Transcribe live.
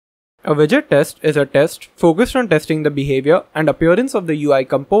A widget test is a test focused on testing the behavior and appearance of the UI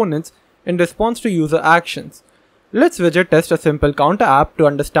components in response to user actions. Let's widget test a simple counter app to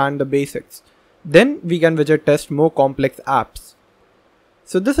understand the basics. Then we can widget test more complex apps.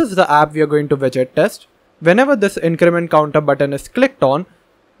 So this is the app we are going to widget test. Whenever this increment counter button is clicked on,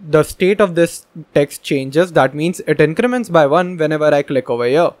 the state of this text changes. That means it increments by 1 whenever I click over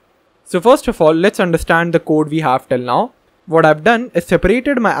here. So first of all, let's understand the code we have till now. What I've done is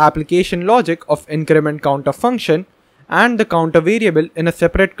separated my application logic of increment counter function and the counter variable in a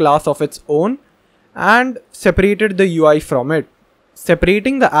separate class of its own and separated the UI from it.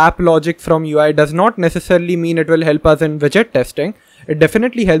 Separating the app logic from UI does not necessarily mean it will help us in widget testing. It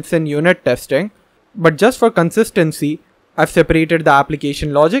definitely helps in unit testing, but just for consistency, I've separated the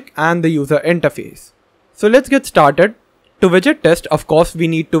application logic and the user interface. So let's get started. To widget test, of course, we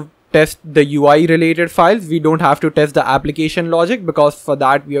need to test the UI related files. We don't have to test the application logic because for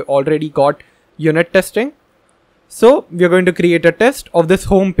that we have already got unit testing. So we are going to create a test of this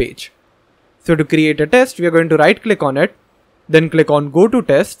home page. So to create a test, we are going to right click on it, then click on go to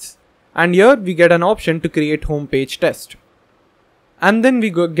tests, and here we get an option to create home page test. And then we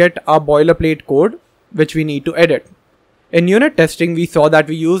get our boilerplate code which we need to edit. In unit testing, we saw that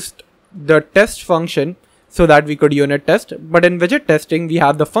we used the test function so that we could unit test, but in widget testing we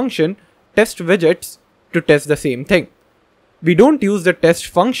have the function test widgets to test the same thing. We don't use the test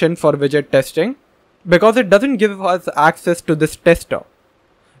function for widget testing because it doesn't give us access to this tester.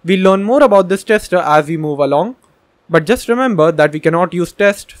 We'll learn more about this tester as we move along, but just remember that we cannot use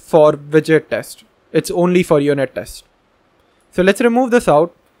test for widget test. It's only for unit test. So let's remove this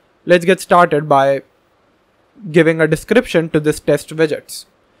out. Let's get started by giving a description to this test widgets.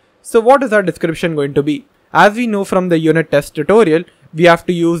 So what is our description going to be? As we know from the unit test tutorial, we have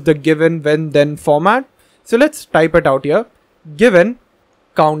to use the given, when, then format. So let's type it out here. Given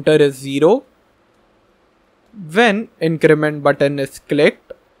counter is 0. When increment button is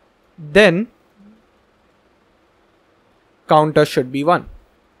clicked, then counter should be 1.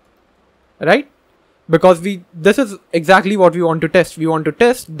 Right? Because this is exactly what we want to test. We want to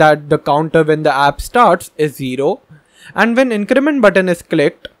test that the counter when the app starts is 0. And when increment button is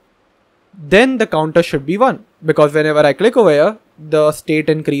clicked, then the counter should be 1, because whenever I click over here, the state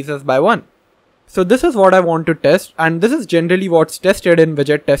increases by 1. So this is what I want to test, and this is generally what's tested in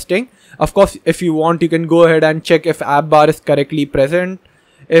widget testing. Of course, if you want, you can go ahead and check if app bar is correctly present.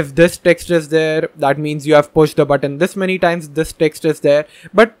 If this text is there, that means you have pushed the button this many times, this text is there.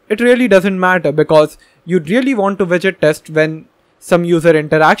 But it really doesn't matter, because you really want to widget test when some user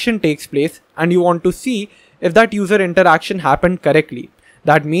interaction takes place and you want to see if that user interaction happened correctly.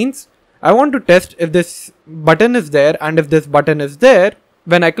 That means I want to test if this button is there, and if this button is there,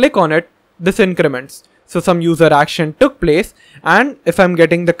 when I click on it, this increments. So some user action took place, and if I'm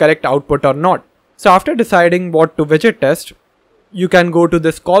getting the correct output or not. So after deciding what to widget test, you can go to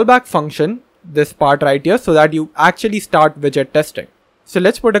this callback function, this part right here, so that you actually start widget testing. So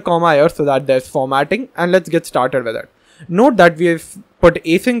let's put a comma here so that there's formatting, and let's get started with it. Note that we've put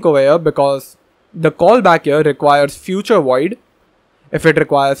async over here because the callback here requires future void. If it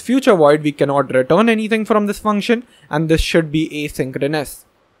requires future void, we cannot return anything from this function, and this should be asynchronous.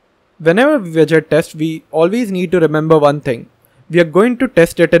 Whenever we widget test, we always need to remember one thing. We are going to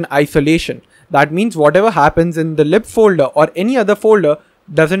test it in isolation. That means whatever happens in the lib folder or any other folder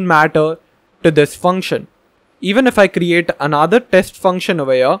doesn't matter to this function. Even if I create another test function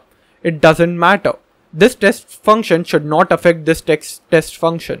over here, it doesn't matter. This test function should not affect this test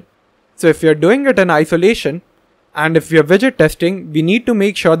function. So if you're doing it in isolation, and if we are widget testing, we need to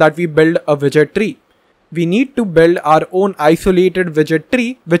make sure that we build a widget tree. We need to build our own isolated widget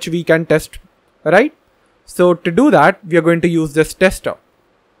tree which we can test, right? So to do that, we are going to use this tester.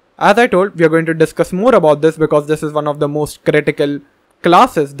 As I told, we are going to discuss more about this because this is one of the most critical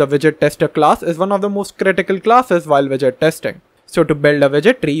classes. The widget tester class is one of the most critical classes while widget testing. So to build a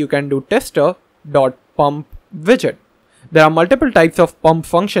widget tree, you can do tester.pump widget. There are multiple types of pump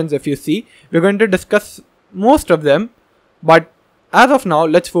functions if you see. We're going to discuss most of them, but as of now,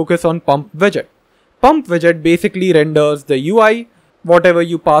 let's focus on pump widget. Pump widget basically renders the UI. Whatever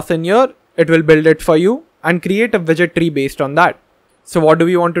you pass in here, it will build it for you and create a widget tree based on that. So what do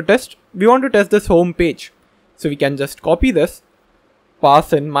we want to test? We want to test this home page. So we can just copy this,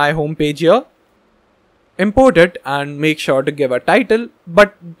 pass in my home page here, import it, and make sure to give a title.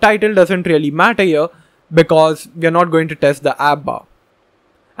 But title doesn't really matter here because we are not going to test the app bar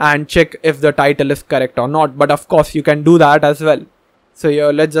and check if the title is correct or not. But of course you can do that as well. So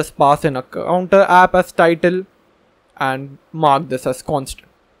here let's just pass in a counter app as title and mark this as constant.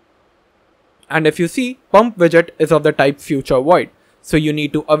 And if you see, pump widget is of the type future void. So you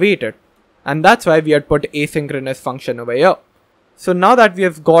need to await it. And that's why we had put asynchronous function over here. So now that we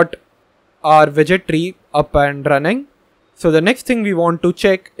have got our widget tree up and running, so the next thing we want to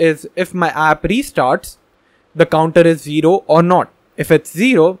check is if my app restarts, the counter is 0 or not. If it's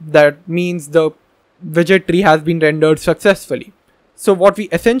 0, that means the widget tree has been rendered successfully. So what we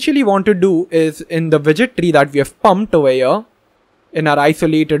essentially want to do is in the widget tree that we have pumped over here, in our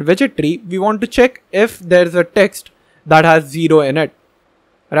isolated widget tree, we want to check if there's a text that has 0 in it,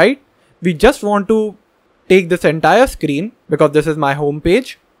 right? We just want to take this entire screen because this is my home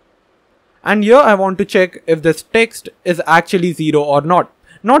page. And here I want to check if this text is actually 0 or not.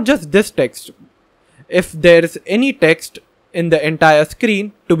 Not just this text. If there is any text in the entire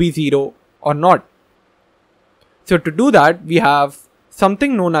screen to be 0 or not. So to do that, we have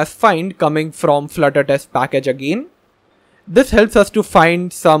something known as find coming from Flutter test package again. This helps us to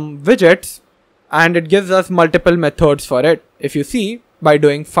find some widgets and it gives us multiple methods for it. If you see, by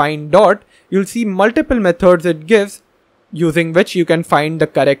doing find dot, you'll see multiple methods it gives using which you can find the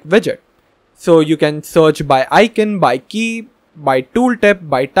correct widget. So you can search by icon, by key, by tooltip,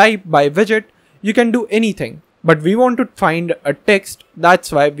 by type, by widget. You can do anything. But we want to find a text.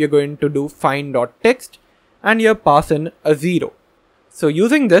 That's why we're going to do find.text and here pass in a 0. So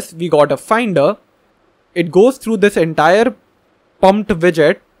using this, we got a finder. It goes through this entire pumped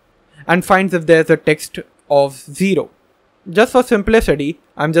widget and finds if there's a text of 0. Just for simplicity,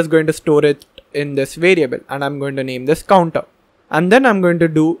 I'm just going to store it in this variable and I'm going to name this counter. And then I'm going to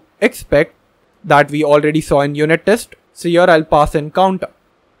do expect that we already saw in unit test. So here I'll pass in counter.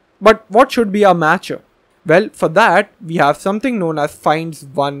 But what should be our matcher? Well, for that, we have something known as finds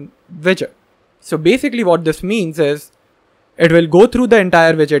one widget. So basically what this means is it will go through the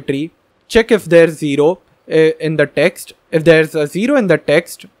entire widget tree, check if there's 0 in the text. If there's a 0 in the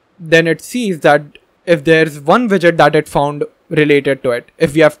text, then it sees that if there's one widget that it found related to it.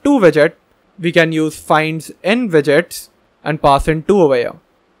 If we have two widgets, we can use finds n widgets and pass in 2 over here.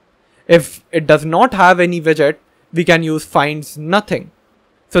 If it does not have any widget, we can use finds nothing.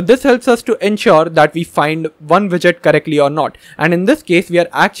 So this helps us to ensure that we find one widget correctly or not. And in this case, we are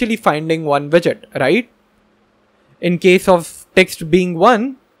actually finding one widget, right? In case of text being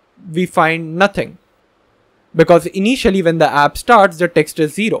 1, we find nothing. Because initially when the app starts, the text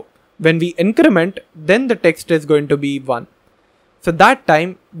is 0. When we increment, then the text is going to be 1. So that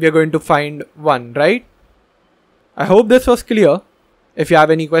time, we are going to find 1, right? I hope this was clear. If you have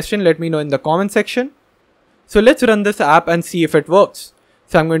any question, let me know in the comment section. So let's run this app and see if it works.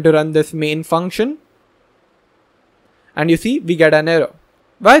 So I'm going to run this main function. And you see, we get an error.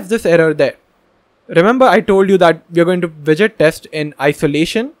 Why is this error there? Remember I told you that we're going to widget test in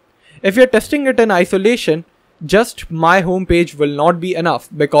isolation. If you're testing it in isolation, just my home page will not be enough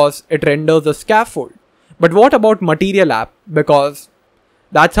because it renders a scaffold. But what about material app? Because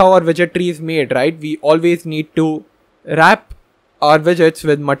that's how our widget tree is made, right? We always need to wrap our widgets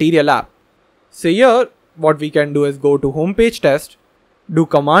with material app. So here, what we can do is go to homepage test, do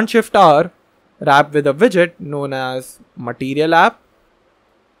Command Shift R, wrap with a widget known as material app,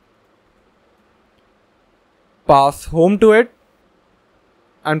 pass home to it,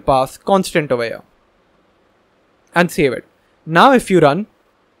 and pass constant over here, and save it. Now if you run,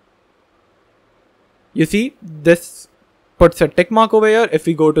 you see this puts a tick mark over here. If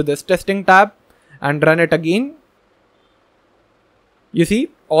we go to this testing tab and run it again, you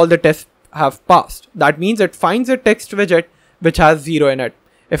see all the tests have passed. That means it finds a text widget which has 0 in it.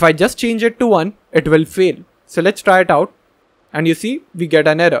 If I just change it to 1, it will fail. So let's try it out. And you see, we get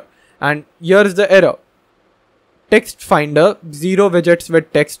an error. And here's the error. Text finder 0 widgets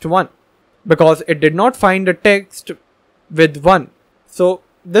with text 1. Because it did not find a text with 1. So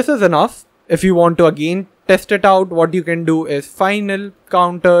this is enough. If you want to again test it out, what you can do is final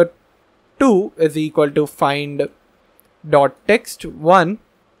counter 2 is equal to find dot text 1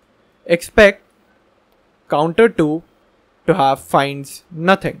 expect counter 2 to have finds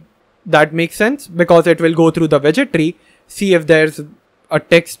nothing. That makes sense because it will go through the widget tree, see if there's a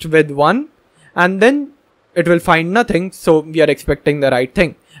text with 1 and then it will find nothing, so we are expecting the right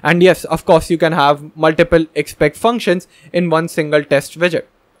thing. And yes, of course you can have multiple expect functions in one single test widget.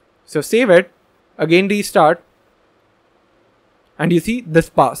 So save it, again restart, and you see this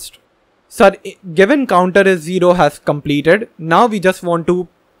passed. So given counter is 0 has completed, now we just want to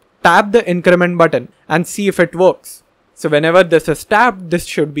tap the increment button and see if it works. So whenever this is tapped, this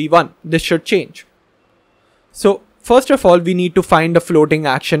should be 1. This should change. So first of all, we need to find a floating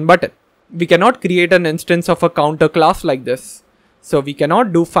action button. We cannot create an instance of a counter class like this. So we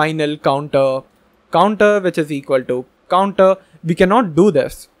cannot do final counter which is equal to counter. We cannot do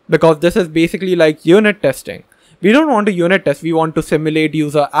this because this is basically like unit testing. We don't want to unit test, we want to simulate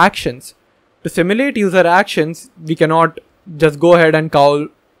user actions. To simulate user actions, we cannot just go ahead and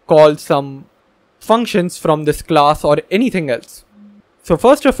call some functions from this class or anything else. So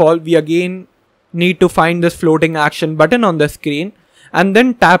first of all, we again need to find this floating action button on the screen and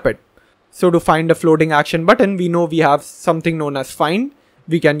then tap it. So to find a floating action button, we know we have something known as find.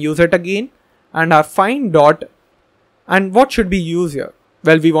 We can use it again and have find dot. And what should we use here?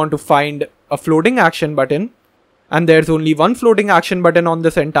 Well, we want to find a floating action button, and there's only one floating action button on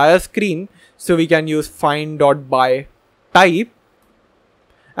this entire screen. So we can use find dot by type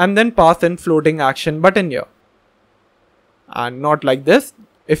and then pass in floating action button here. And not like this.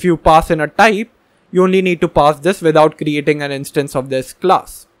 If you pass in a type, you only need to pass this without creating an instance of this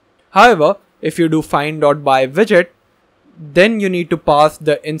class. However, if you do find.byWidget, then you need to pass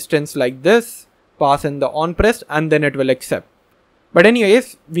the instance like this, pass in the onPressed, and then it will accept. But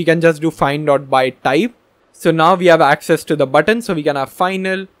anyways, we can just do find.byType. So now we have access to the button, so we can have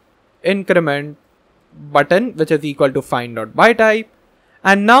final increment button, which is equal to find.byType.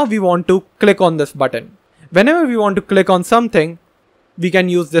 And now we want to click on this button. Whenever we want to click on something, we can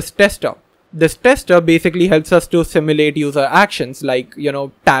use this tester. This tester basically helps us to simulate user actions like,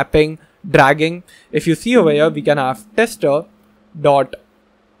 tapping, dragging. If you see over here, we can have tester dot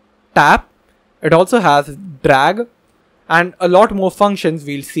tap. It also has drag and a lot more functions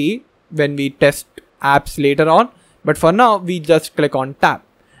we'll see when we test apps later on. But for now, we just click on tap.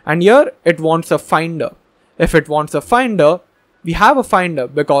 And here it wants a finder. If it wants a finder, we have a finder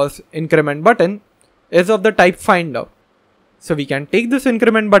because increment button is of the type finder. So we can take this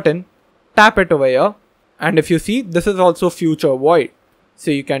increment button, tap it over here, and if you see, this is also future void.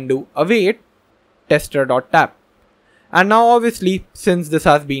 So you can do await tester.tap. And now obviously, since this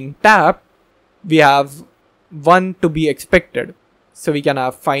has been tapped, we have 1 to be expected. So we can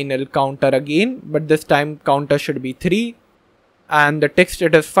have final counter again, but this time counter should be 3 and the text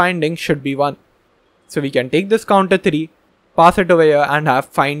it is finding should be 1. So we can take this counter 3, pass it over here and have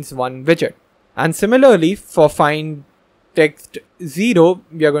finds 1 widget. And similarly for find text 0,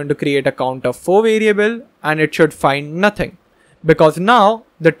 we are going to create a counter 4 variable and it should find nothing because now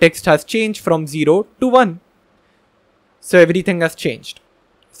the text has changed from 0 to 1. So everything has changed.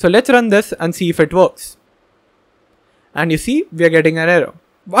 So let's run this and see if it works. And you see, we are getting an error.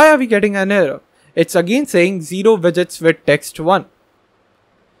 Why are we getting an error? It's again saying 0 widgets with text 1.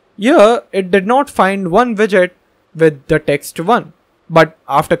 Here, it did not find 1 widget with the text 1. But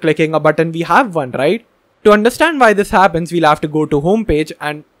after clicking a button, we have 1, right? To understand why this happens, we'll have to go to home page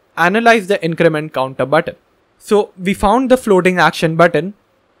and analyze the increment counter button. So we found the floating action button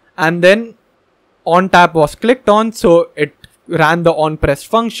and then on tap was clicked on. So it ran the on press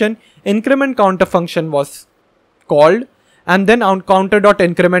function. Increment counter function was called and then on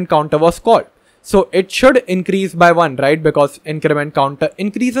counter.increment counter was called. So it should increase by 1, right? Because increment counter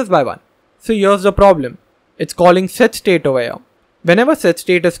increases by 1. So here's the problem. It's calling set state over here. Whenever set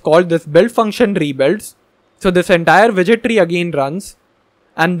state is called, this build function rebuilds. So this entire widget tree again runs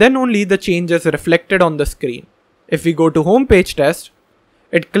and then only the change is reflected on the screen. If we go to home page test,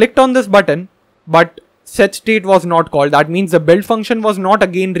 it clicked on this button, but set state was not called. That means the build function was not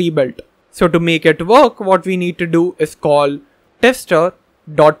again rebuilt. So to make it work, what we need to do is call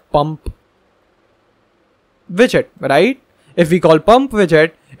tester.pump widget, right? If we call pump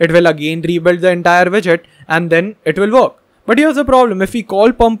widget, it will again rebuild the entire widget and then it will work. But here's the problem. If we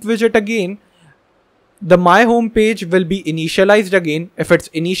call pump widget again, the my home page will be initialized again. If it's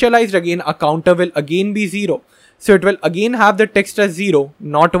initialized again, a counter will again be 0. So it will again have the text as 0,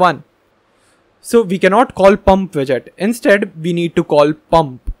 not 1. So we cannot call pump widget. Instead, we need to call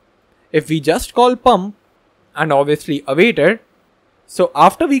pump. If we just call pump and obviously await it. So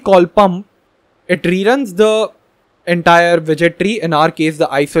after we call pump, it reruns the entire widget tree. In our case,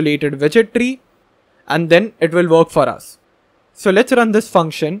 the isolated widget tree. And then it will work for us. So let's run this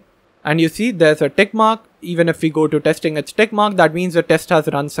function. And you see there's a tick mark. Even if we go to testing, it's tick mark. That means the test has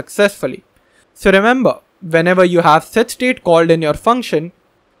run successfully. So remember, whenever you have set state called in your function,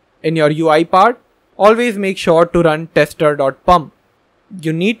 in your UI part, always make sure to run tester.pump.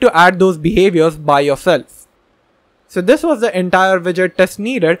 You need to add those behaviors by yourself. So this was the entire widget test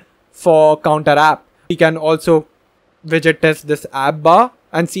needed for counter app. We can also widget test this app bar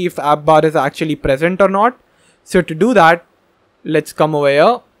and see if app bar is actually present or not. So to do that, let's come over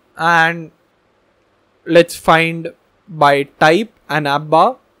here and let's find by type an app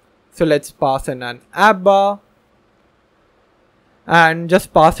bar. So let's pass in an app bar and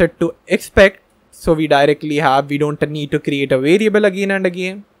just pass it to expect. So we directly have, we don't need to create a variable again and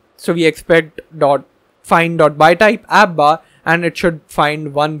again. So we expect find.byType app bar and it should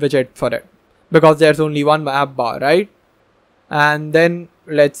find 1 widget for it. because there's only one app bar, right? And then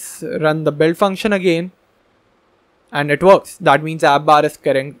let's run the build function again, and it works. That means app bar is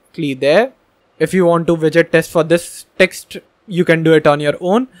currently there. If you want to widget test for this text, you can do it on your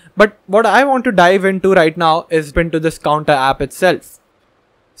own. But what I want to dive into right now is into this counter app itself.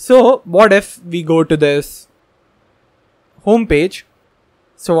 So what if we go to this home page?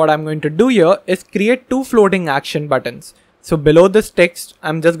 So what I'm going to do here is create two floating action buttons. So below this text,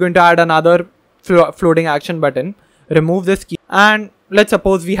 I'm just going to add another floating action button, remove this key, and let's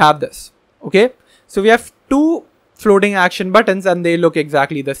suppose we have this. Okay, so we have two floating action buttons and they look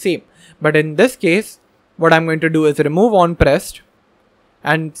exactly the same. But in this case, what I'm going to do is remove onPressed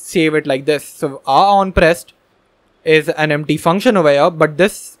and save it like this. So our onPressed is an empty function over here, but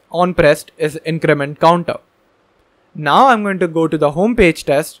this onPressed is increment counter. Now I'm going to go to the home page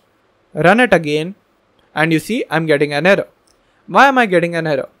test, run it again, and you see I'm getting an error. Why am I getting an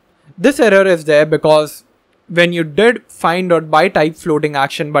error? This error is there because when you did find.byType floating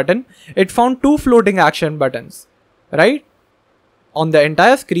action button, it found two floating action buttons, right? On the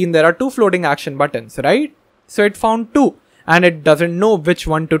entire screen, there are two floating action buttons, right? So it found two and it doesn't know which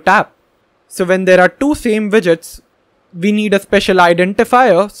one to tap. So when there are two same widgets, we need a special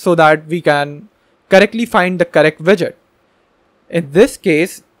identifier so that we can correctly find the correct widget. In this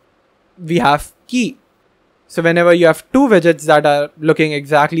case, we have key. So whenever you have two widgets that are looking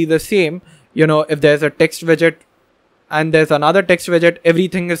exactly the same, you know, if there's a text widget and there's another text widget,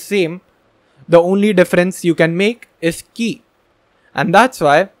 everything is same. The only difference you can make is key. And that's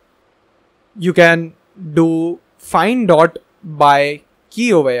why you can do find.by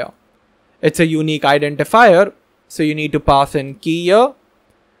key over here. It's a unique identifier. So you need to pass in key here.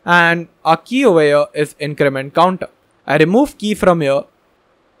 And our key over here is increment counter. I remove key from here.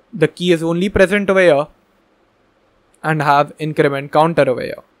 The key is only present over here. And have increment counter over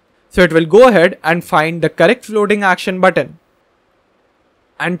here. So it will go ahead and find the correct floating action button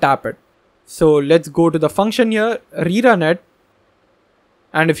and tap it. So let's go to the function here, rerun it.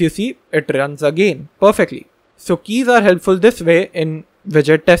 And if you see, it runs again perfectly. So keys are helpful this way in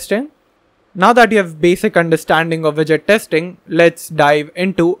widget testing. Now that you have basic understanding of widget testing, let's dive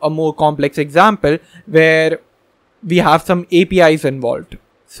into a more complex example where we have some APIs involved.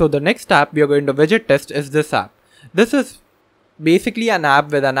 So the next app we are going to widget test is this app. This is basically an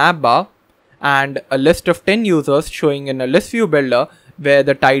app with an app bar and a list of 10 users showing in a list view builder where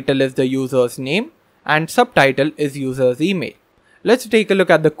the title is the user's name and subtitle is user's email. Let's take a look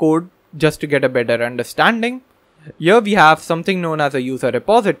at the code just to get a better understanding. Here we have something known as a user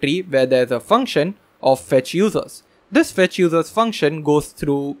repository where there's a function of fetch users. This fetch users function goes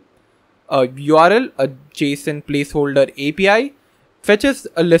through a URL, a JSON placeholder API, fetches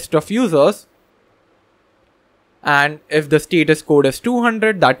a list of users, and if the status code is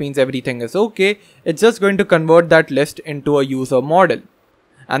 200, that means everything is okay. It's just going to convert that list into a user model.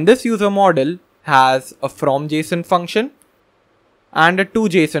 And this user model has a from JSON function and a to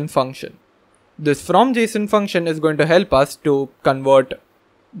JSON function. This from JSON function is going to help us to convert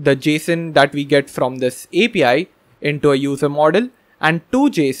the JSON that we get from this API into a user model, and to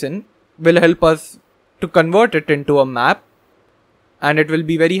JSON will help us to convert it into a map, and it will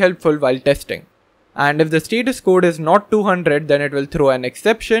be very helpful while testing. And if the status code is not 200, then it will throw an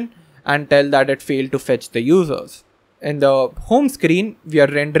exception and tell that it failed to fetch the users. In the home screen, we are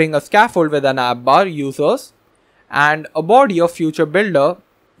rendering a scaffold with an app bar, users, and a body of future builder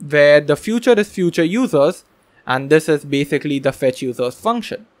where the future is future users, and this is basically the fetch users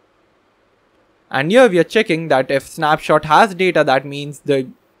function. And here we are checking that if snapshot has data, that means the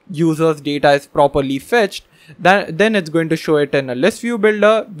user's data is properly fetched, then it's going to show it in a list view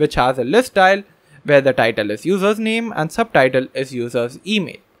builder which has a list style where the title is user's name and subtitle is user's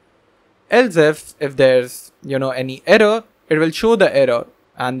email. Else if there's any error, it will show the error,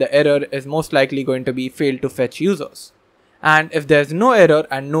 and the error is most likely going to be failed to fetch users. And if there's no error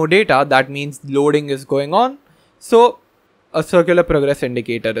and no data, that means loading is going on, so a circular progress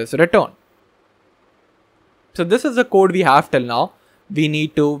indicator is returned. So this is the code we have till now. We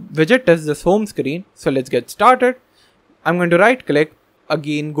need to widget test this home screen, so let's get started. I'm going to right click,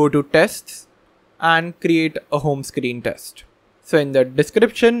 again go to tests and create a home screen test. So in the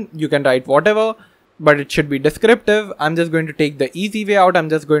description, you can write whatever, but it should be descriptive. I'm just going to take the easy way out. I'm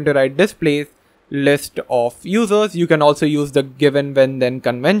just going to write displays list of users. You can also use the given when then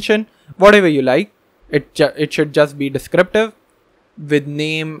convention, whatever you like. It should just be descriptive with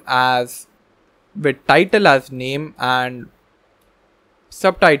title as name and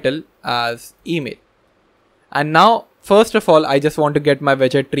subtitle as email. And now, first of all, I just want to get my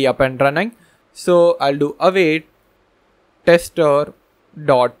widget tree up and running. So I'll do await tester.pump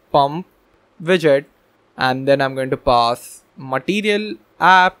widget, and then I'm going to pass material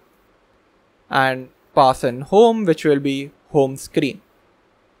app and pass in home, which will be home screen.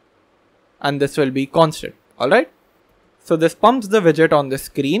 And this will be constant. Alright. So this pumps the widget on the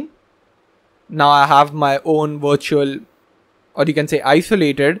screen. Now I have my own virtual, or you can say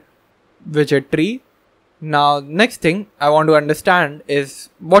isolated widget tree. Now next thing I want to understand is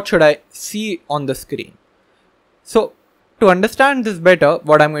what should I see on the screen. So to understand this better,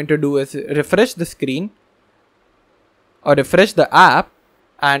 what I'm going to do is refresh the screen or refresh the app.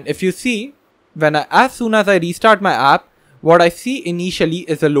 And if you see, as soon as I restart my app, what I see initially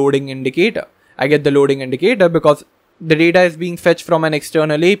is a loading indicator. I get the loading indicator because the data is being fetched from an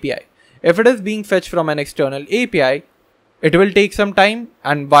external API. If it is being fetched from an external API, it will take some time,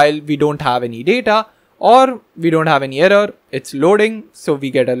 and while we don't have any data or we don't have any error, it's loading, so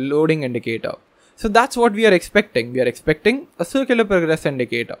we get a loading indicator. So that's what we are expecting. We are expecting a circular progress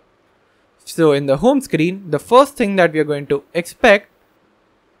indicator. So in the home screen, the first thing that we are going to expect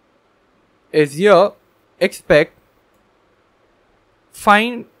is here, expect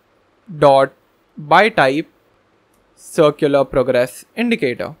find dot by type circular progress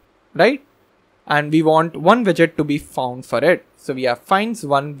indicator, right? And we want one widget to be found for it. So we have finds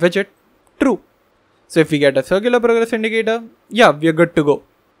one widget true. So if we get a circular progress indicator, yeah, we are good to go.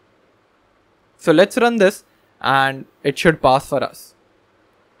 So let's run this and it should pass for us.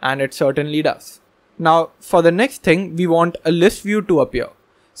 And it certainly does. Now for the next thing, we want a list view to appear.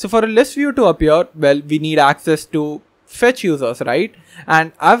 So for a list view to appear, well, we need access to fetch users, right?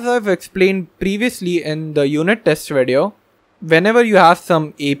 And as I've explained previously in the unit test video, whenever you have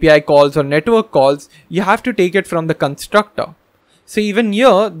some API calls or network calls, you have to take it from the constructor. So even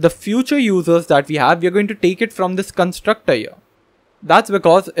here, the future users that we have, we're going to take it from this constructor here. That's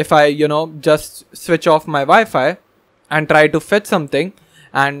because if I, just switch off my Wi-Fi and try to fetch something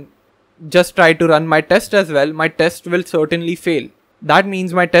and just try to run my test as well, my test will certainly fail. That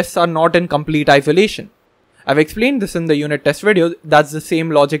means my tests are not in complete isolation. I've explained this in the unit test video. That's the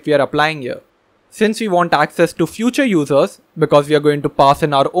same logic we are applying here. Since we want access to future users, because we are going to pass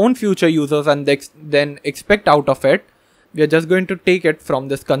in our own future users and then expect out of it, we are just going to take it from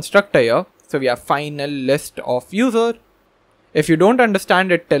this constructor here. So we have final list of user. If you don't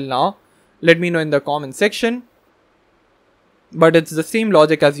understand it till now, let me know in the comment section. But it's the same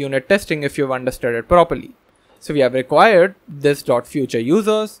logic as unit testing if you've understood it properly. So we have required this dot future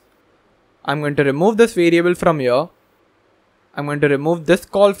users. I'm going to remove this variable from here. I'm going to remove this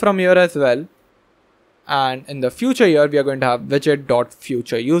call from here as well. And in the future here, we are going to have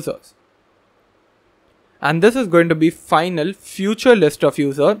widget.future users. And this is going to be final future list of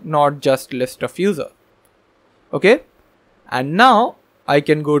user, not just list of user. Okay. And now I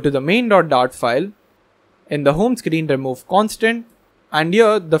can go to the main.dart file. In the home screen, remove constant. And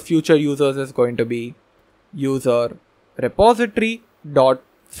here the future users is going to be user repository dot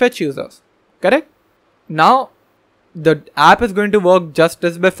fetch users. Correct? Now the app is going to work just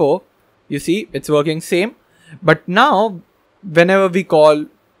as before. You see, it's working same. But now whenever we call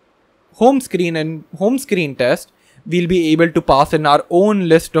home screen and home screen test, we'll be able to pass in our own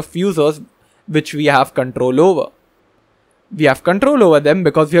list of users which we have control over. We have control over them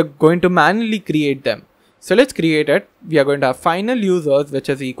because we are going to manually create them. So let's create it. We are going to have final users, which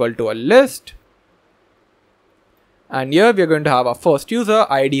is equal to a list. And here we are going to have our first user.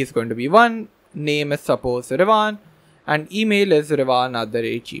 ID is going to be 1. Name is suppose Rivaan. And email is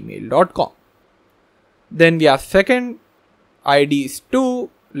rivaan@gmail.com. Then we have second. ID is 2.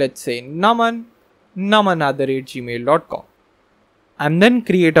 Let's say naman@gmail.com. And then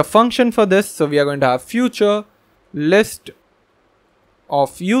create a function for this. So we are going to have future list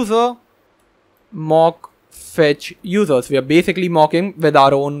of user mock fetch users. We are basically mocking with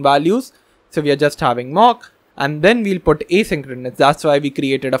our own values. So we are just having mock, and then we'll put asynchronous. That's why we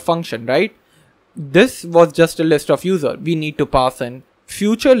created a function, right? This was just a list of user. We need to pass in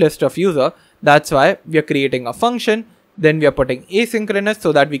future list of user. That's why we are creating a function. Then we are putting asynchronous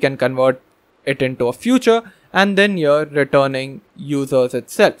so that we can convert it into a future, and then here returning users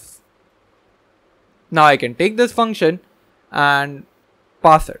itself. Now I can take this function and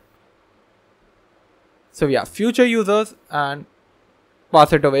pass it. So we have future users and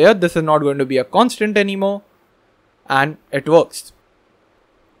pass it over here. This is not going to be a constant anymore, and it works.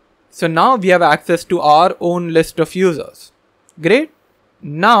 So now we have access to our own list of users. Great.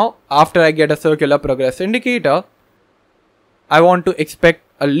 Now after I get a circular progress indicator, I want to expect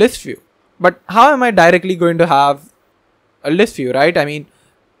a list view. But how am I directly going to have a list view, right? I mean,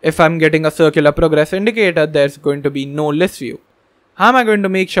 if I'm getting a circular progress indicator, there's going to be no list view. How am I going to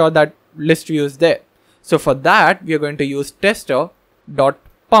make sure that list view is there? So for that, we are going to use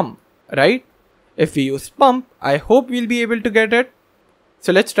tester.pump, right? If we use pump, I hope we'll be able to get it.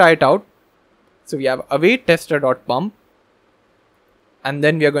 So let's try it out. So we have await tester.pump, and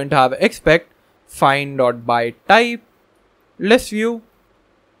then we are going to have expect find.byType list view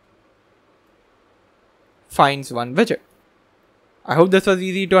finds one widget. I hope this was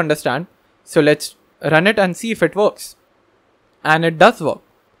easy to understand. So let's run it and see if it works. And it does work.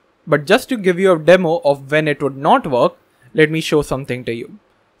 But just to give you a demo of when it would not work, let me show something to you.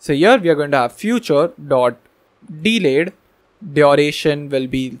 So here we are going to have future.delayed. Duration will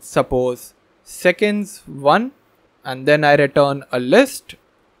be, suppose, seconds 1, and then I return a list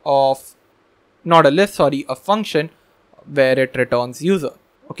of, not a list, sorry, a function where it returns user.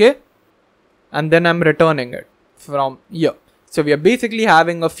 Okay. And then I'm returning it from here. So we are basically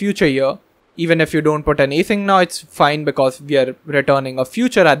having a future here. Even if you don't put an async now, it's fine because we are returning a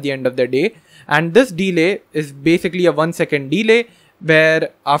future at the end of the day. And this delay is basically a 1 second delay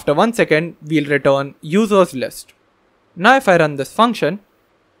where after 1 second, we'll return users list. Now if I run this function,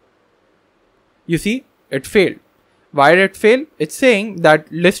 you see it failed. Why did it fail? It's saying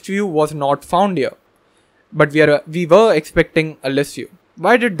that list view was not found here. But we were expecting a list view.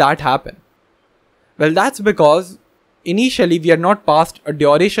 Why did that happen? Well, that's because initially we had not passed a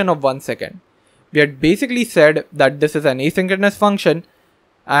duration of 1 second. We had basically said that this is an asynchronous function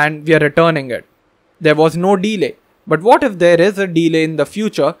and we are returning it. There was no delay. But what if there is a delay in the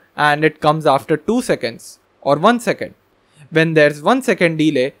future and it comes after 2 seconds or 1 second? When there's 1 second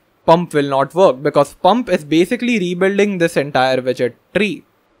delay, pump will not work because pump is basically rebuilding this entire widget tree.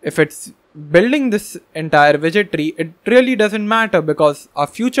 If it's building this entire widget tree, it really doesn't matter because our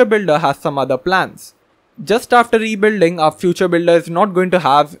future builder has some other plans. Just after rebuilding, our future builder is not going to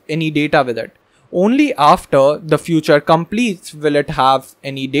have any data with it. Only after the future completes will it have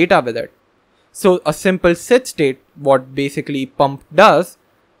any data with it. So a simple set state, what basically pump does,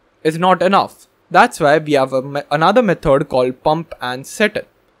 is not enough. That's why we have another method called pump and settle.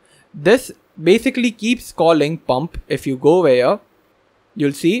 This basically keeps calling pump. If you go here,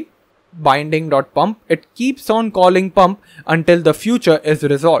 you'll see binding.pump. It keeps on calling pump until the future is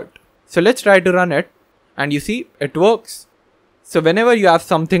resolved. So let's try to run it. And you see, it works. So whenever you have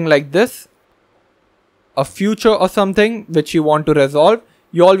something like this, a future or something which you want to resolve,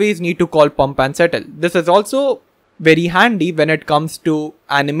 you always need to call pump and settle. This is also very handy when it comes to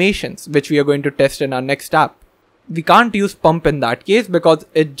animations, which we are going to test in our next app. We can't use pump in that case because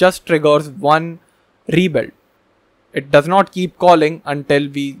it just triggers one rebuild. It does not keep calling until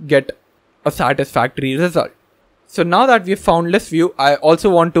we get a satisfactory result. So now that we've found list view, I also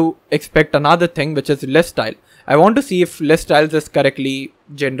want to expect another thing, which is list style. I want to see if list styles is correctly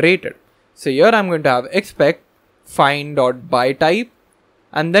generated. So here I'm going to have expect find.byType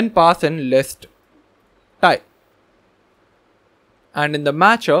and then pass in list type. And in the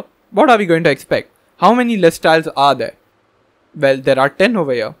matcher, what are we going to expect? How many list styles are there? Well, there are 10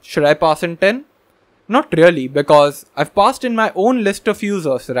 over here. Should I pass in 10? Not really, because I've passed in my own list of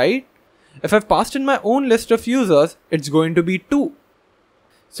users, right? If I've passed in my own list of users, it's going to be 2.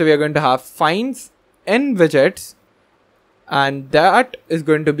 So we are going to have finds n widgets, and that is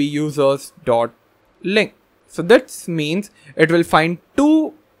going to be users.link. So this means it will find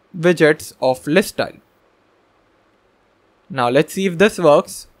 2 widgets of list style. Now let's see if this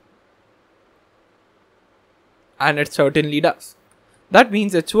works. And it certainly does. That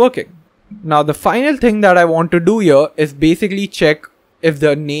means it's working. Now the final thing that I want to do here is basically check if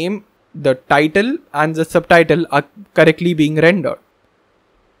the name, the title and the subtitle are correctly being rendered.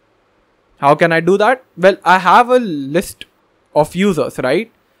 How can I do that? Well, I have a list of users, right?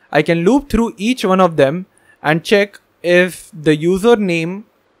 I can loop through each one of them and check if the username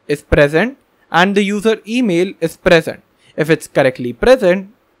is present and the user email is present. If it's correctly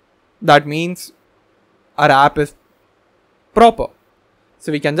present, that means our app is proper.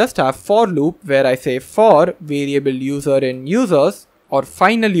 So we can just have for loop where I say for variable user in users or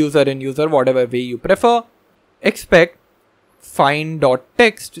final user in user, whatever way you prefer, expect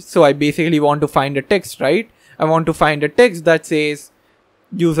find.text. So I basically want to find a text, right? I want to find a text that says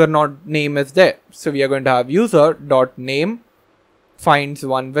user not name is there. So we are going to have user.name finds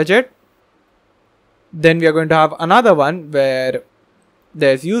one widget. Then we are going to have another one where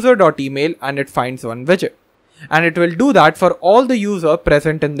there's user.email and it finds one widget. And it will do that for all the user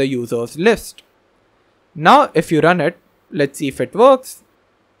present in the users list. Now if you run it, let's see if it works.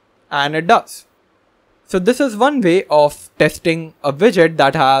 And it does. So this is one way of testing a widget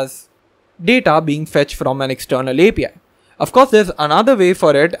that has data being fetched from an external API. Of course, there's another way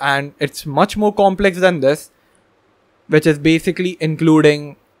for it and it's much more complex than this, which is basically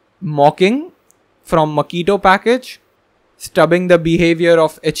including mocking from Mockito package, stubbing the behavior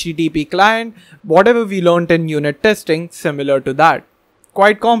of HTTP client, whatever we learned in unit testing, similar to that.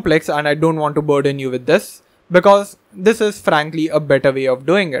 Quite complex, and I don't want to burden you with this because this is frankly a better way of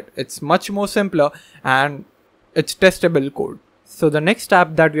doing it. It's much more simpler and it's testable code. So the next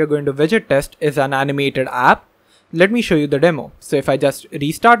app that we are going to widget test is an animated app. Let me show you the demo. So if I just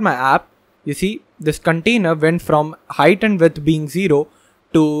restart my app, you see this container went from height and width being 0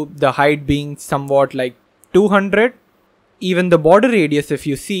 to the height being somewhat like 200. Even the border radius, if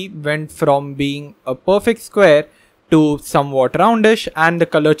you see, went from being a perfect square to somewhat roundish, and the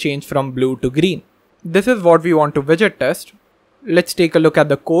color changed from blue to green. This is what we want to widget test. Let's take a look at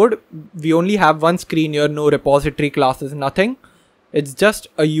the code. We only have one screen here, no repository classes, nothing. It's just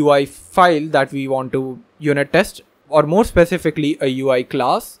a UI file that we want to unit test, or more specifically a UI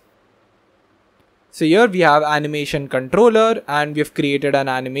class. So here we have animation controller, and we've created an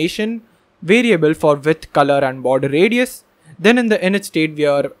animation variable for width, color and border radius. Then in the init state, we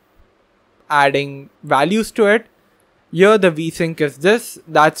are adding values to it. Here the vsync is this.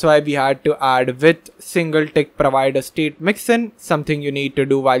 That's why we had to add with single tick provide a state mixin, something you need to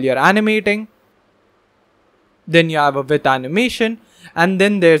do while you're animating. Then you have a with animation, and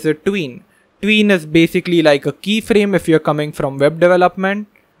then there's a tween. Tween is basically like a keyframe if you're coming from web development.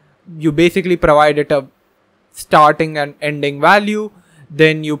 You basically provide it a starting and ending value.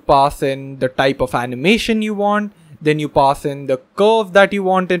 Then you pass in the type of animation you want. Then you pass in the curve that you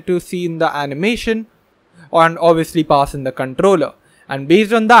wanted to see in the animation, and obviously pass in the controller. And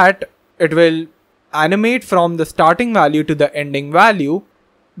based on that, it will animate from the starting value to the ending value,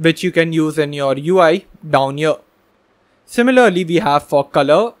 which you can use in your UI down here. Similarly, we have for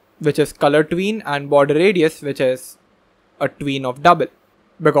color, which is color tween, and border radius, which is a tween of double.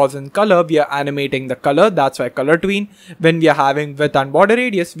 Because in color, we are animating the color, that's why color tween. When we are having width and border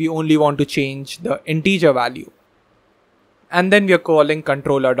radius, we only want to change the integer value. And then we are calling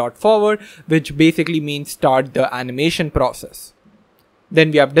controller.forward, which basically means start the animation process.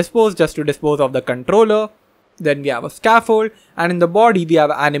 Then we have dispose, just to dispose of the controller. Then we have a scaffold, and in the body we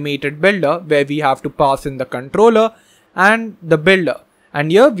have animated builder, where we have to pass in the controller and the builder. And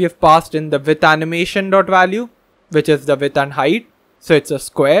here we have passed in the width animation.value, which is the width and height. So it's a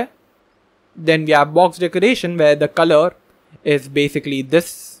square. Then we have box decoration, where the color is basically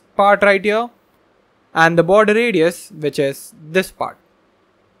this part right here, and the border radius, which is this part.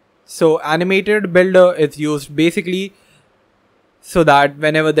 So animated builder is used basically so that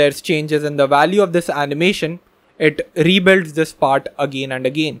whenever there's changes in the value of this animation, it rebuilds this part again and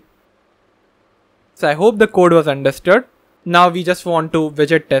again. So I hope the code was understood. Now we just want to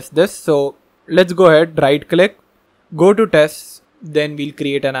widget test this. So let's go ahead, right click, go to tests, then we'll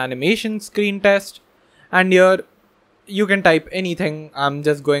create an animation screen test, and here you can type anything. I'm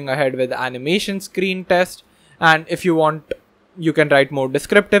just going ahead with animation screen test, and if you want, you can write more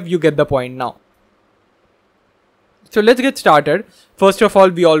descriptive. You get the point now. So let's get started. First of all,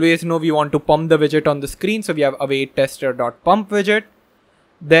 we always know we want to pump the widget on the screen, so we have await tester.pump widget.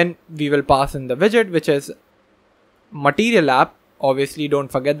 Then we will pass in the widget, which is material app. Obviously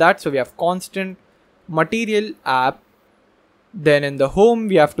don't forget that. So we have constant material app. Then in the home,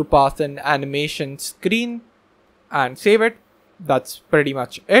 we have to pass in animation screen and save it. That's pretty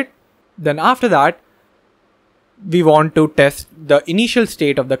much it. Then after that, we want to test the initial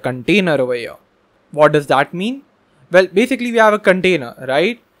state of the container over here. What does that mean? Well, basically we have a container,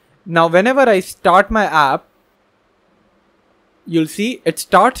 right? Now whenever I start my app, you'll see it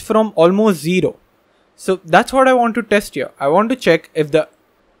starts from almost 0. So that's what I want to test here. I want to check if the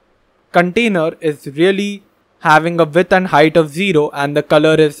container is really having a width and height of 0 and the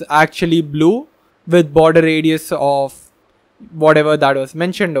color is actually blue with border radius of whatever that was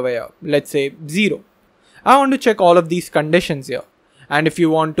mentioned over here, let's say 0. I want to check all of these conditions here. And if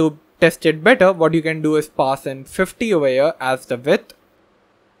you want to test it better, what you can do is pass in 50 over here as the width,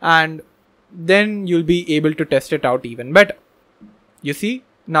 and then you'll be able to test it out even better. You see,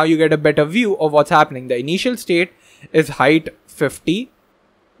 now you get a better view of what's happening. The initial state is height 50,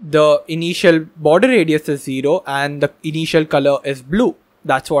 the initial border radius is 0, and the initial color is blue.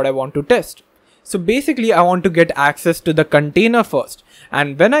 That's what I want to test. So basically I want to get access to the container first,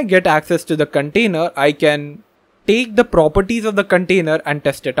 and when I get access to the container, I can take the properties of the container and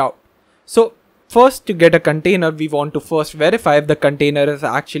test it out. So first, to get a container, we want to first verify if the container is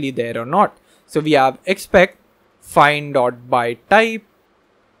actually there or not. So we have expect find.byType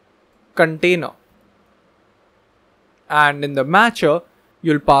container, and in the matcher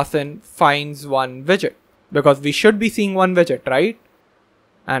you'll pass in finds one widget, because we should be seeing one widget, right?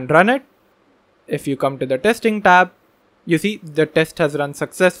 And run it. If you come to the testing tab, you see the test has run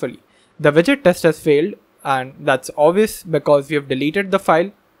successfully. The widget test has failed. and that's obvious because we have deleted the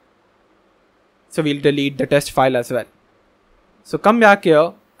file. So we'll delete the test file as well. So come back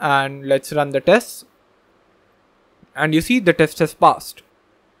here and let's run the tests. And you see the test has passed.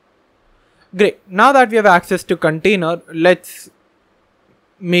 Great. Now that we have access to container, let's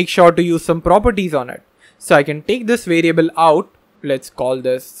make sure to use some properties on it. So I can take this variable out. Let's call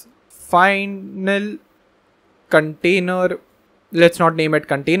this final container. Let's not name it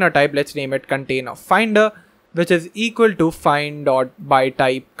container type. Let's name it container finder, which is equal to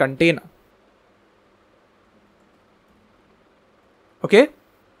find.byType container. Okay.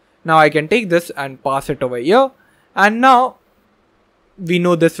 Now I can take this and pass it over here. And now we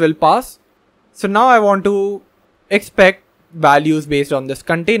know this will pass. So now I want to expect values based on this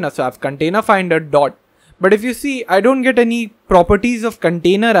container. So I have container finder dot. But if you see, I don't get any properties of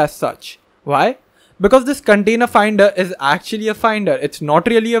container as such. Why? Because this container finder is actually a finder. It's not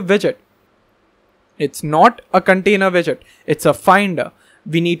really a widget. It's not a container widget. It's a finder.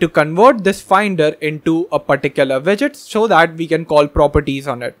 We need to convert this finder into a particular widget so that we can call properties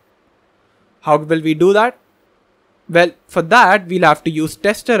on it. How will we do that? Well, for that, we'll have to use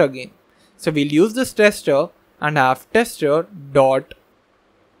tester again. So we'll use this tester and have tester.widget.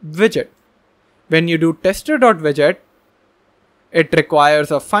 When you do tester.widget, it requires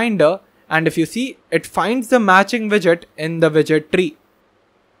a finder. And if you see, it finds the matching widget in the widget tree.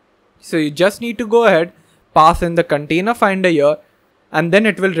 So you just need to go ahead, pass in the container finder here, and then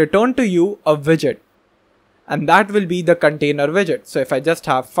it will return to you a widget. And that will be the container widget. So if I just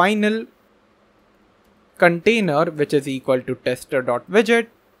have final container, which is equal to tester.widget,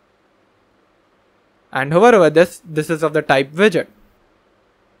 and hover over this is of the type widget.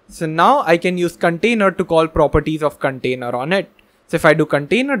 So now I can use container to call properties of container on it. So if I do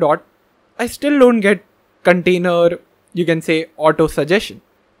container dot, I still don't get container, you can say auto suggestion.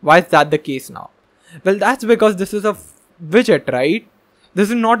 Why is that the case now? Well, that's because this is a widget, right? This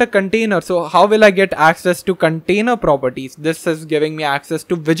is not a container. So how will I get access to container properties? This is giving me access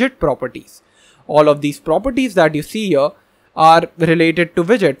to widget properties. All of these properties that you see here are related to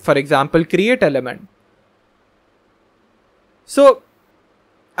widget. For example, create element. So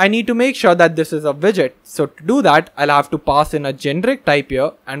I need to make sure that this is a widget. So to do that, I'll have to pass in a generic type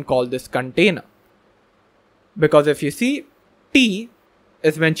here and call this container. Because if you see, T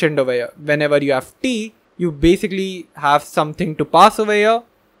is mentioned over here. Whenever you have T, you basically have something to pass over here,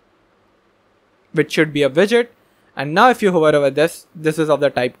 which should be a widget. And now if you hover over this is of the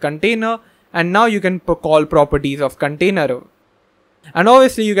type container. And now you can call properties of container. And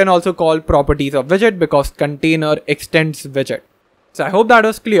obviously you can also call properties of widget because container extends widget. So I hope that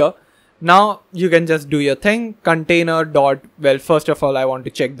was clear. Now you can just do your thing. Container dot, well, first of all, I want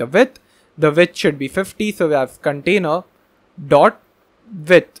to check the width. The width should be 50. So we have container dot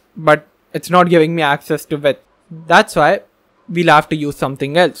width, but it's not giving me access to width. That's why we'll have to use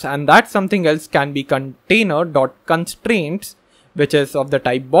something else. And that something else can be container dot constraints, which is of the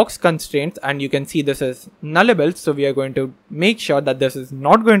type box constraints. And you can see this is nullable. So we are going to make sure that this is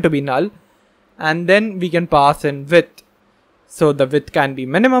not going to be null. And then we can pass in width. So the width can be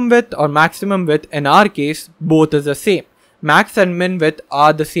minimum width or maximum width. In our case, both is the same. Max and min width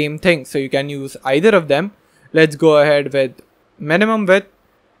are the same thing. So you can use either of them. Let's go ahead with minimum width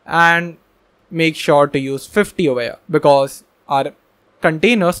and make sure to use 50 over here because our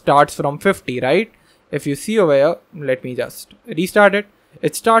container starts from 50, right? If you see over here, let me just restart it.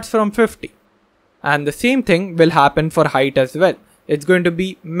 It starts from 50. And the same thing will happen for height as well. It's going to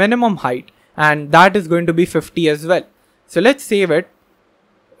be minimum height and that is going to be 50 as well. So let's save it,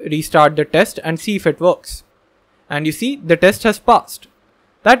 restart the test and see if it works. And you see the test has passed.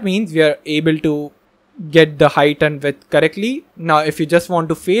 That means we are able to get the height and width correctly. Now if you just want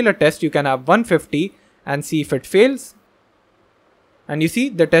to fail a test, you can have 150 and see if it fails. And you see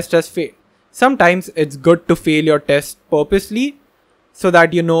the test has failed. Sometimes it's good to fail your test purposely so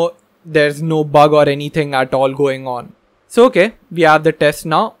that you know there's no bug or anything at all going on. So okay, we have the test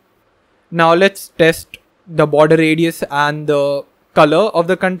now. Now let's test the border radius and the color of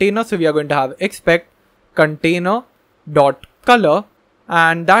the container. So we are going to have expect container dot color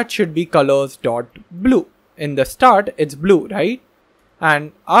and that should be colors dot blue. In the start it's blue, right?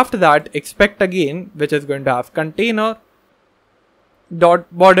 And after that expect again, which is going to have container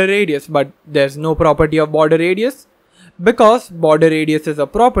dot border radius, but there's no property of border radius because border radius is a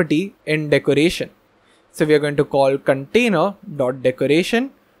property in decoration. So we are going to call container dot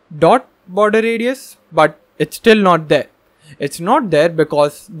decoration dot border radius, but it's still not there. It's not there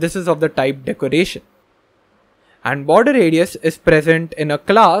because this is of the type decoration. And border radius is present in a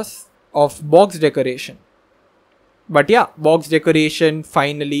class of box decoration. But yeah, box decoration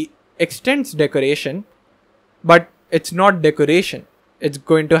finally extends decoration but it's not decoration. It's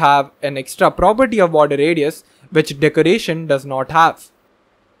going to have an extra property of border radius which decoration does not have.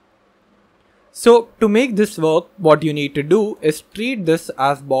 So to make this work, what you need to do is treat this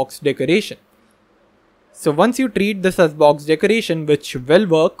as box decoration. So once you treat this as box decoration, which will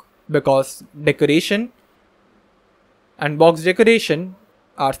work because decoration and box decoration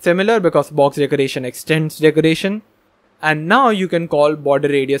are similar because box decoration extends decoration, and now you can call border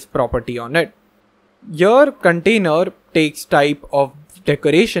radius property on it. Your container takes type of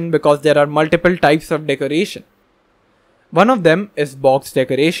decoration because there are multiple types of decoration. One of them is box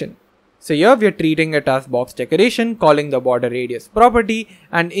decoration. So here we are treating it as box decoration, calling the border radius property,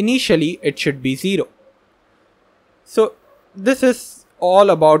 and initially it should be 0. So this is all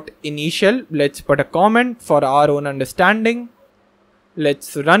about initial. Let's put a comment for our own understanding.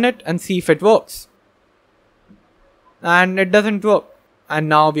 Let's run it and see if it works. And it doesn't work. And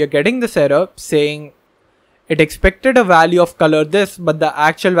now we are getting this error saying it expected a value of color this, but the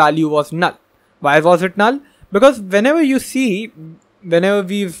actual value was null. Why was it null? Because whenever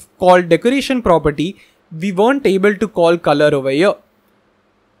we've called decoration property, we weren't able to call color over here.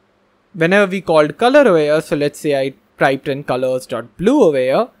 Whenever we called color over here, so let's say I typed in colors.blue over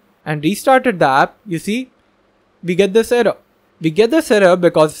here and restarted the app, you see, we get this error. We get this error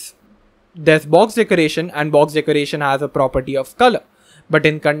because there's box decoration and box decoration has a property of color. But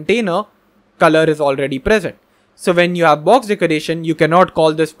in container, color is already present. So when you have box decoration, you cannot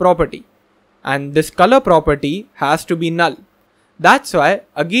call this property. And this color property has to be null. That's why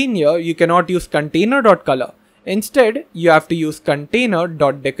again here you cannot use container.color. Instead, you have to use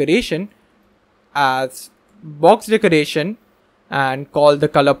container.decoration as box decoration and call the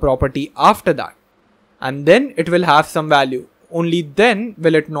color property after that. And then it will have some value. Only then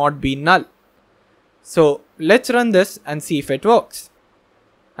will it not be null. So let's run this and see if it works.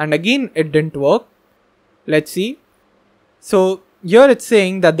 And again, it didn't work. Let's see. So here it's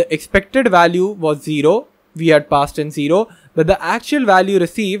saying that the expected value was 0. We had passed in 0, but the actual value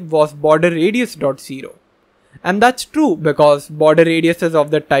received was border radius.0. And that's true because border radius is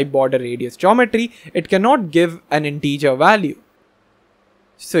of the type border radius geometry. It cannot give an integer value.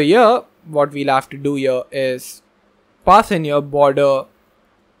 So here, what we'll have to do here is pass in your border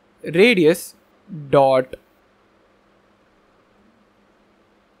radius dot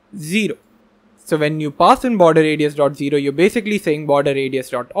 0. So when you pass in border radius dot 0, you're basically saying border radius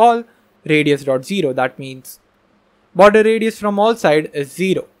dot all radius dot 0. That means border radius from all side is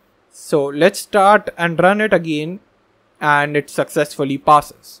 0. So let's start and run it again, and it successfully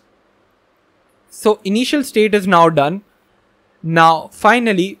passes. So initial state is now done. Now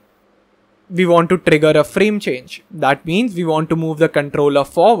finally we want to trigger a frame change. That means we want to move the controller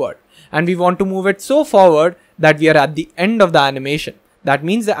forward, and we want to move it so forward that we are at the end of the animation. That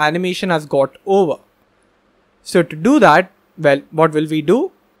means the animation has got over. So to do that, well, what will we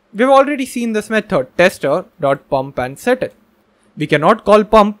do? We've already seen this method, tester.pump and settle. We cannot call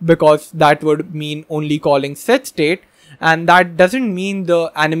pump because that would mean only calling set state, and that doesn't mean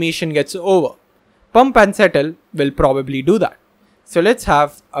the animation gets over. Pump and settle will probably do that. So let's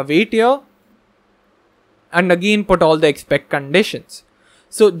have a wait here and again put all the expect conditions.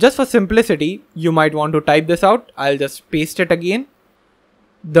 So just for simplicity, you might want to type this out. I'll just paste it again.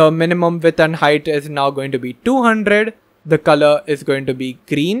 The minimum width and height is now going to be 200. The color is going to be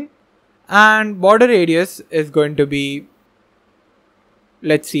green, and border radius is going to be,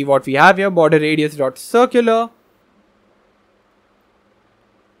 let's see what we have here, border radius dot circular,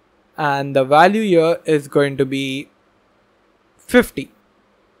 and the value here is going to be 50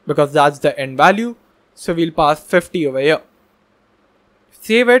 because that's the end value. So we'll pass 50 over here.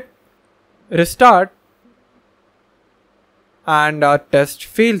 Save it, restart, and our test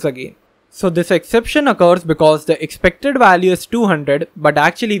fails again. So this exception occurs because the expected value is 200, but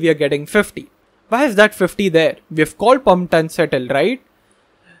actually we are getting 50. Why is that 50 there? We've called pump and settle, right?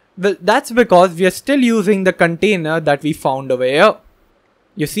 Well, that's because we are still using the container that we found over here.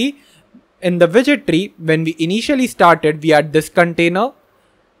 You see, in the widget tree, when we initially started, we had this container,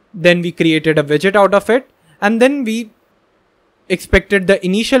 then we created a widget out of it, and then we expected the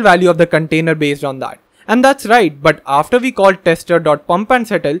initial value of the container based on that. And that's right, but after we called tester.pump and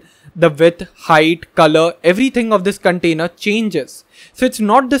settle, the width, height, color, everything of this container changes. So it's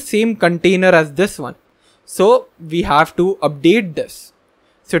not the same container as this one. So we have to update this.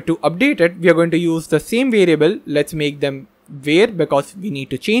 So to update it, we are going to use the same variable. Let's make them var because we need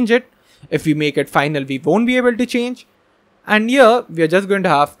to change it. If we make it final, we won't be able to change. And here we are just going to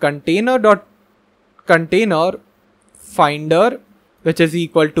have container finder, which is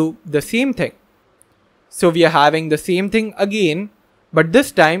equal to the same thing. So we are having the same thing again, but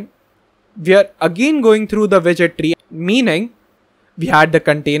this time we are again going through the widget tree, meaning we had the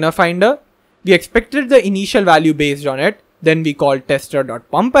container finder, we expected the initial value based on it, then we call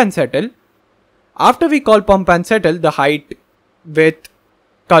tester.pump and settle. After we call pump and settle, the height, width,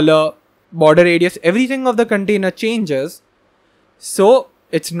 color, border radius, everything of the container changes. So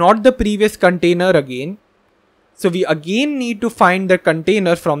it's not the previous container again. So we again need to find the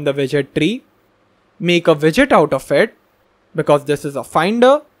container from the widget tree, make a widget out of it because this is a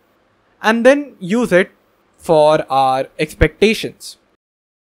finder, and then use it for our expectations.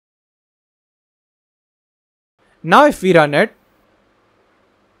 Now if we run it,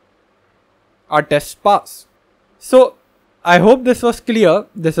 our tests pass. So I hope this was clear.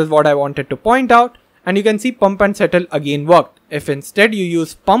 This is what I wanted to point out, and you can see pump and settle again worked. If instead you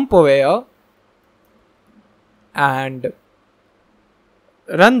use pump over here and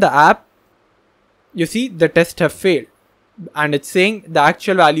run the app, you see the tests have failed and it's saying the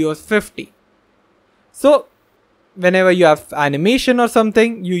actual value is 50. So whenever you have animation or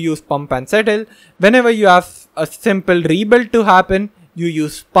something, you use pump and settle. Whenever you have a simple rebuild to happen, you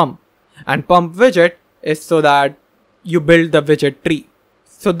use pump. And pump widget is so that you build the widget tree.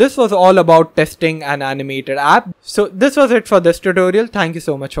 So this was all about testing an animated app. So this was it for this tutorial. Thank you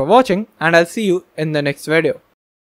so much for watching, and I'll see you in the next video.